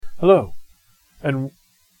Hello, and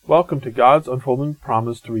welcome to God's Unfolding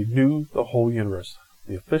Promise to Renew the Whole Universe,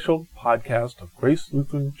 the official podcast of Grace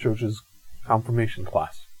Lutheran Church's Confirmation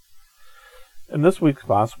class. In this week's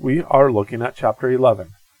class, we are looking at chapter 11,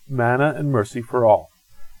 Manna and Mercy for All,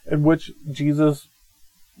 which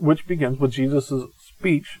begins with Jesus'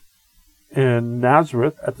 speech in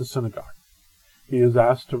Nazareth at the synagogue. He is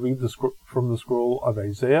asked to read from the scroll of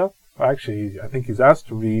Isaiah. Actually, I think he's asked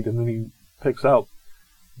to read, and then he picks out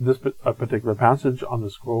a particular passage on the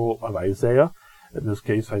scroll of Isaiah, in this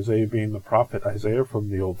case Isaiah being the prophet Isaiah from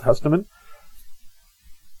the Old Testament,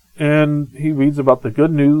 and he reads about the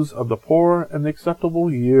good news of the poor and the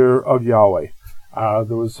acceptable year of Yahweh.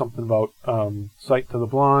 There was something about sight to the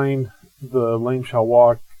blind, the lame shall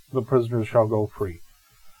walk, the prisoners shall go free.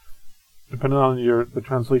 Depending on the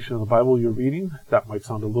translation of the Bible you're reading, that might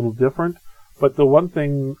sound a little different, but the one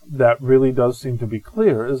thing that really does seem to be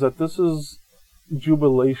clear is that this is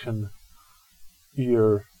Jubilation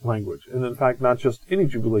year language, and in fact not just any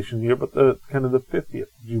Jubilation year, but the 50th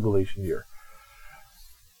Jubilation year.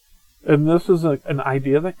 And this is an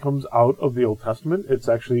idea that comes out of the Old Testament. It's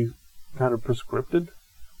actually kind of prescribed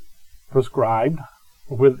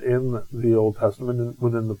within the Old Testament and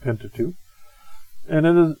within the Pentateuch.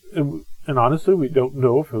 And honestly, we don't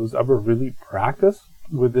know if it was ever really practiced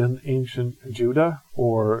within ancient Judah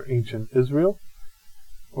or ancient Israel,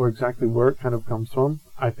 or exactly where it kind of comes from.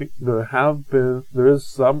 I think there is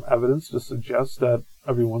some evidence to suggest that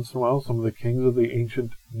every once in a while some of the kings of the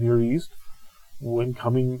ancient Near East, when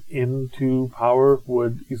coming into power,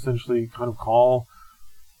 would essentially kind of call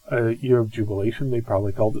a year of jubilation. They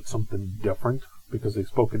probably called it something different because they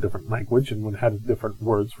spoke a different language and had different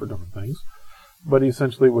words for different things. But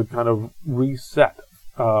essentially would kind of reset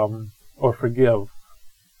or forgive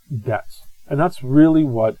debts. And that's really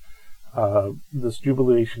what this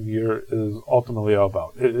Jubilation year is ultimately all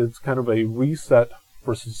about. It's kind of a reset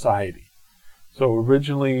for society. So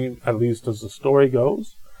originally, at least as the story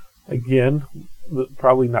goes, again,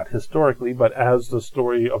 probably not historically, but as the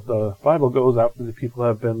story of the Bible goes, after the people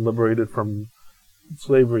have been liberated from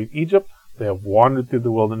slavery in Egypt, they have wandered through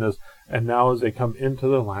the wilderness, and now as they come into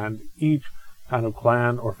the land, each kind of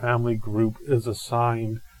clan or family group is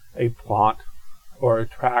assigned a plot or a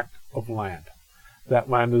tract of land. That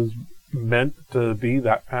land is meant to be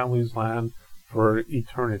that family's land for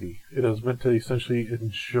eternity. It is meant to essentially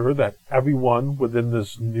ensure that everyone within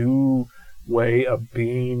this new way of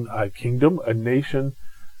being a kingdom, a nation,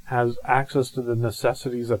 has access to the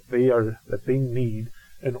necessities that they need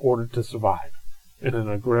in order to survive. In an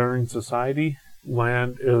agrarian society,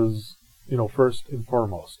 land is, first and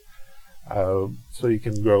foremost. So you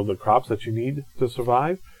can grow the crops that you need to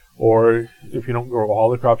survive, or if you don't grow all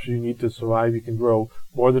the crops you need to survive, you can grow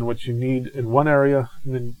more than what you need in one area,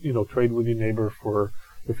 and then trade with your neighbor for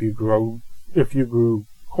if you grew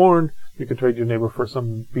corn, you could trade your neighbor for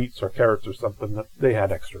some beets or carrots or something that they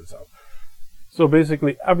had extras of. So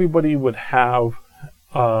basically, everybody would have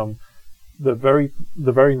the very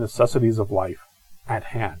necessities of life at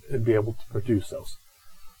hand and be able to produce those.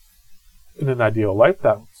 In an ideal life,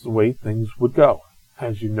 that's the way things would go.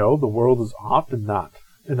 As you know, the world is often not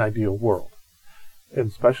an ideal world.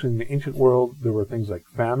 And especially in the ancient world, there were things like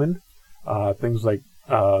famine, things like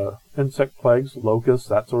insect plagues, locusts,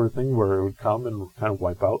 that sort of thing, where it would come and kind of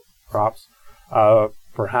wipe out crops.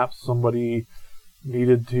 Perhaps somebody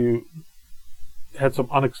had some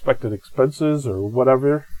unexpected expenses or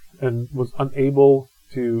whatever, and was unable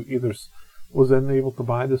to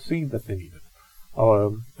buy the seed that they needed.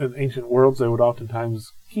 In ancient worlds, they would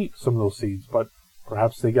oftentimes keep some of those seeds, but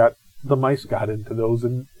perhaps the mice got into those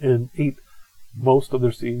and ate most of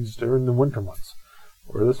their seeds during the winter months,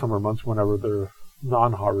 or the summer months, whenever their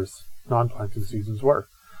non-planting seasons were.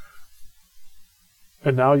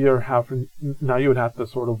 And now you would have to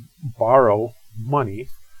sort of borrow money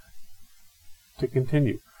to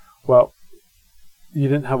continue. Well, you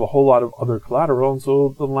didn't have a whole lot of other collateral, and so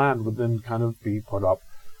the land would then kind of be put up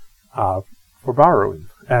for borrowing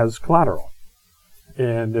as collateral.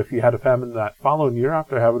 And if you had a famine that following year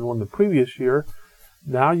after having one the previous year,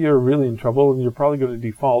 now you're really in trouble and you're probably going to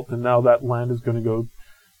default, and now that land is going to go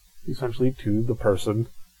essentially to the person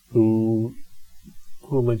who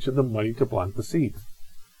lent you the money to plant the seed.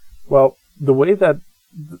 Well, the way that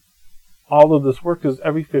all of this worked is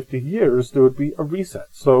every 50 years there would be a reset.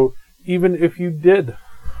 So even if you did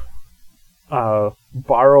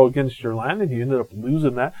borrow against your land and you ended up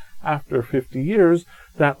losing that, after 50 years,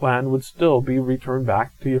 that land would still be returned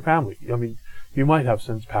back to your family. I mean, you might have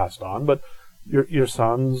since passed on, but your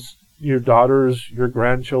sons, your daughters, your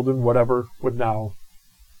grandchildren, whatever, would now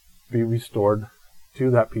be restored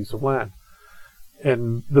to that piece of land.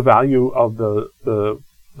 And the value of the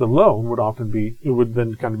loan would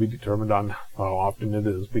then kind of be determined on how often it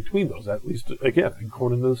is between those, at least, again,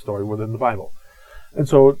 according to the story within the Bible. And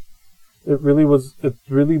so it's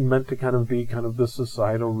really meant to kind of be kind of this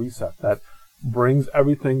societal reset that brings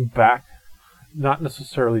everything back, not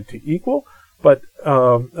necessarily to equal, but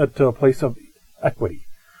to a place of equity,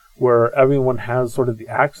 where everyone has sort of the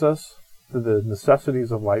access to the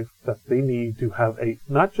necessities of life that they need to have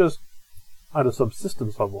not just at a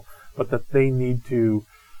subsistence level, but that they need to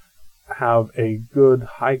have a good,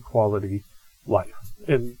 high-quality life.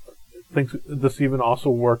 And I think this even also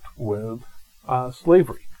worked with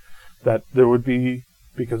slavery, that there would be,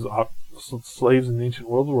 because slaves in the ancient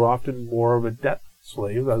world were often more of a debt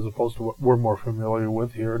slave, as opposed to what we're more familiar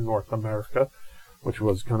with here in North America, which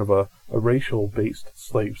was kind of a racial-based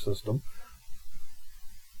slave system.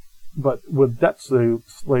 But with debt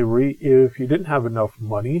slavery, if you didn't have enough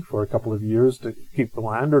money for a couple of years to keep the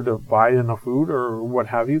land or to buy enough food or what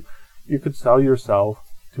have you, you could sell yourself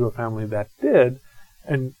to a family that did,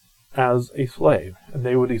 and as a slave. And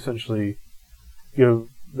they would essentially give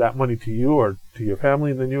that money to you or to your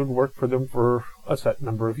family, and then you would work for them for a set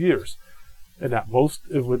number of years. And at most,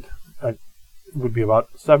 it would be about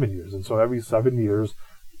 7 years. And so every 7 years,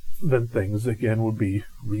 then things again would be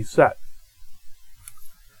reset.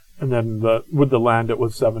 And then with the land, it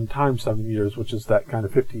was 7 times 7 years, which is that kind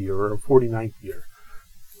of 50-year or 49th year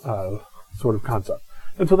sort of concept.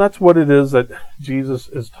 And so that's what it is that Jesus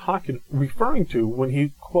is referring to when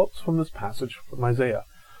he quotes from this passage from Isaiah.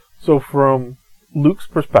 So from Luke's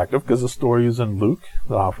perspective, because the story is in Luke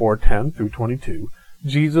 4:10 through 22,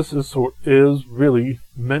 Jesus is really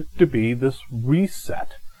meant to be this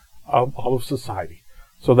reset of all of society,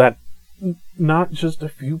 so that not just a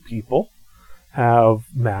few people have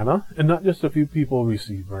manna, and not just a few people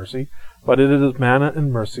receive mercy, but it is manna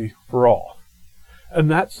and mercy for all. And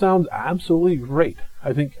that sounds absolutely great.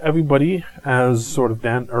 I think everybody, as sort of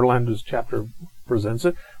Dan Erlander's chapter presents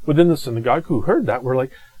it, within the synagogue who heard that were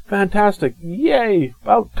like, fantastic, yay,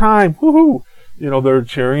 about time, woohoo! They're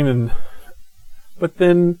cheering. But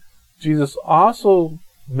then Jesus also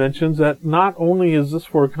mentions that not only is this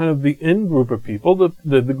for kind of the in-group of people,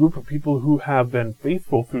 the group of people who have been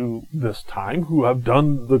faithful through this time, who have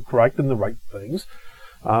done the correct and the right things,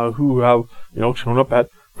 who have, shown up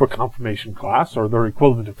for confirmation class or their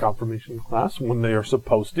equivalent of confirmation class when they are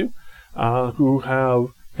supposed to, who have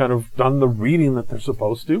kind of done the reading that they're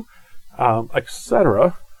supposed to,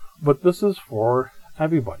 etc. But this is for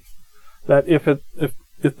everybody. That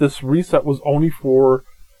if this reset was only for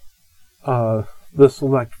the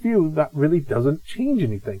select few, that really doesn't change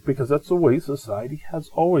anything, because that's the way society has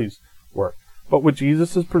always worked. But what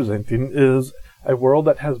Jesus is presenting is a world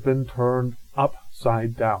that has been turned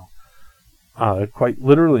upside down. Quite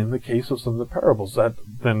literally in the case of some of the parables that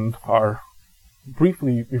then are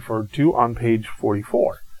briefly referred to on page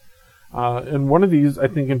 44. And one of these, I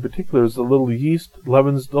think in particular, is the little yeast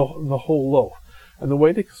leavens the whole loaf. And the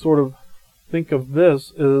way to sort of think of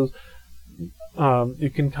this is you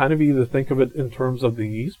can kind of either think of it in terms of the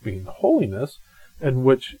yeast being holiness, in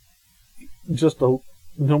which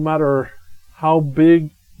no matter how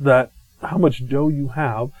much dough you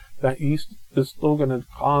have, that yeast is still going to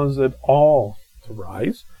cause it all to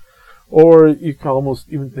rise. Or you can almost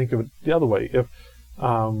even think of it the other way.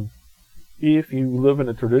 If you live in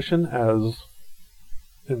a tradition, as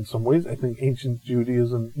in some ways I think ancient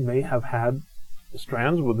Judaism may have had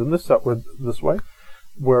strands within this that were this way,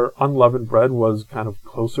 where unleavened bread was kind of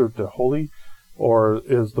closer to holy, or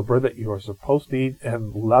is the bread that you are supposed to eat,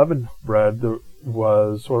 and leavened bread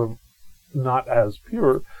was sort of not as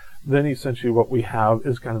pure, then essentially what we have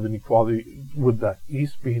is kind of an equality with that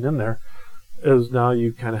yeast being in there, is now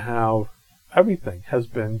you kind of have everything has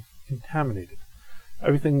been contaminated.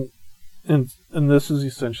 Everything, and this is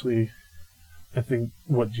essentially, I think,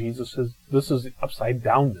 what Jesus is. This is the upside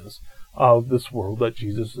downness of this world that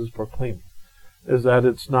Jesus is proclaiming. Is that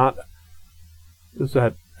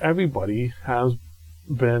everybody has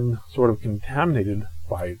been sort of contaminated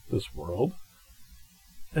by this world.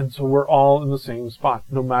 And so we're all in the same spot,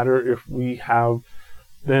 no matter if we have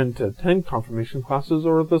been to 10 confirmation classes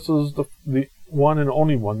or if this is the one and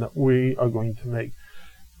only one that we are going to make.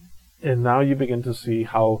 And now you begin to see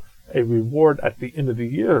how a reward at the end of the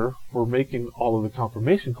year for making all of the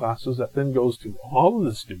confirmation classes that then goes to all of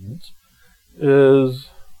the students is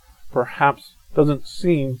perhaps doesn't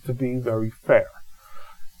seem to be very fair.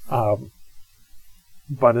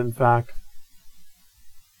 But in fact,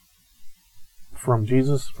 from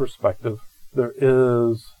Jesus' perspective, there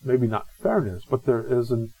is maybe not fairness, but there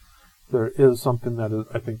is something that is,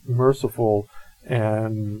 I think, merciful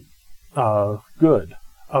and good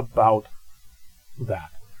about that.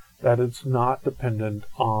 That it's not dependent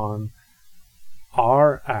on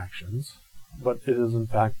our actions, but it is in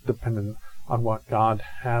fact dependent on what God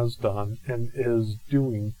has done and is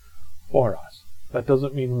doing for us. That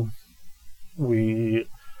doesn't mean we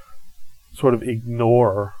sort of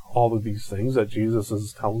ignore all of these things that Jesus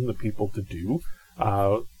is telling the people to do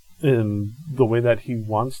in the way that he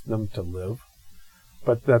wants them to live,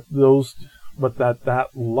 but that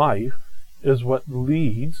life is what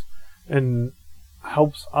leads and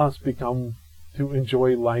helps us to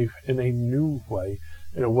enjoy life in a new way,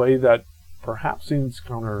 in a way that perhaps seems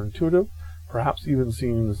counterintuitive, perhaps even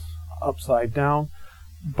seems upside down,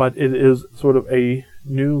 but it is sort of a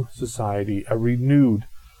new society, a renewed,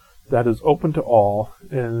 that is open to all,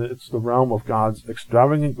 and it's the realm of God's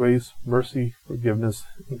extravagant grace, mercy, forgiveness,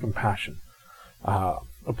 and compassion. A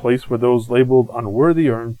place where those labeled unworthy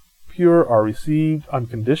or impure are received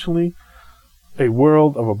unconditionally, a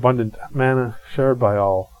world of abundant manna shared by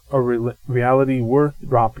all, a reality worth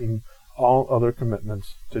dropping all other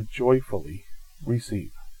commitments to joyfully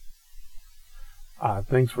receive.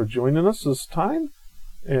 Thanks for joining us this time,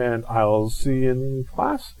 and I'll see you in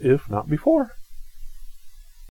class, if not before.